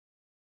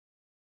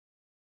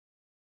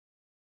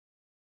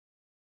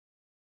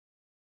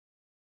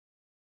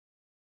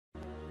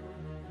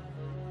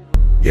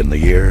In the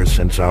years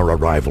since our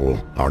arrival,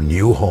 our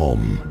new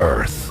home,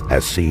 Earth,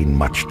 has seen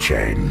much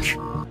change.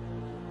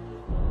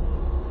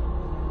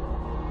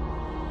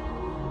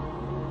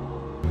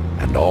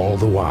 And all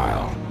the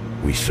while,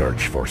 we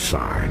search for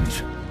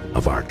signs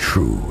of our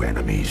true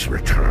enemy's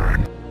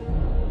return.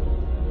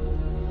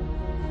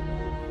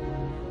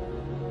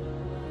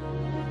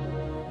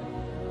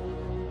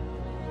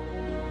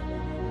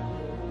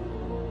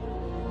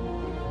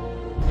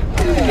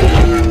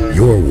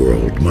 Your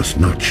world must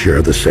not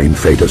share the same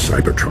fate as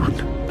Cybertron.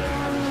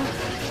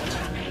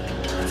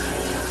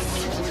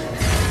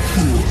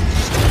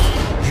 Fools!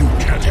 You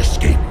can't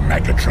escape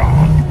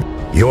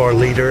Megatron! Your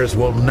leaders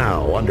will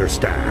now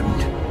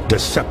understand.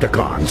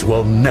 Decepticons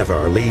will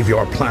never leave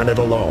your planet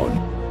alone.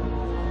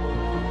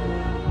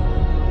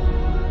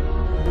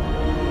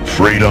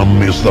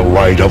 Freedom is the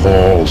right of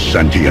all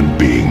sentient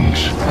beings.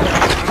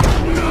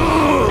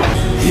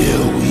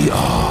 Here we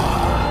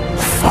are.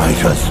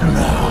 Fight us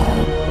now.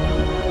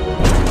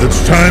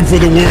 It's time for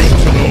the world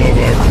to know of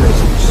our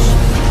presence.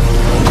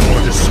 No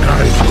more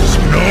disguises,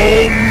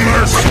 no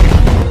mercy!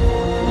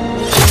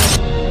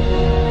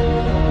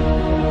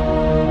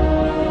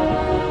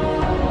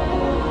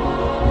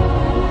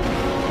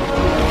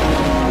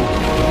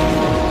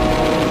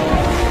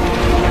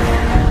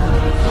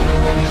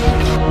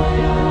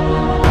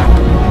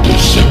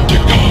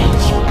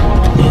 Decepticons,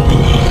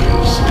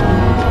 mobilize.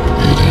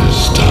 It is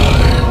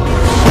time.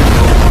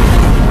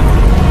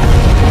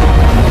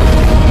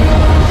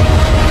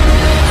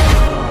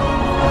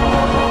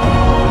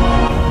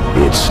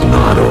 It's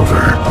not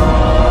over.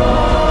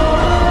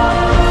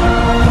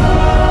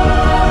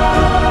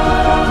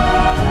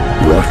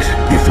 What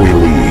if we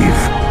leave?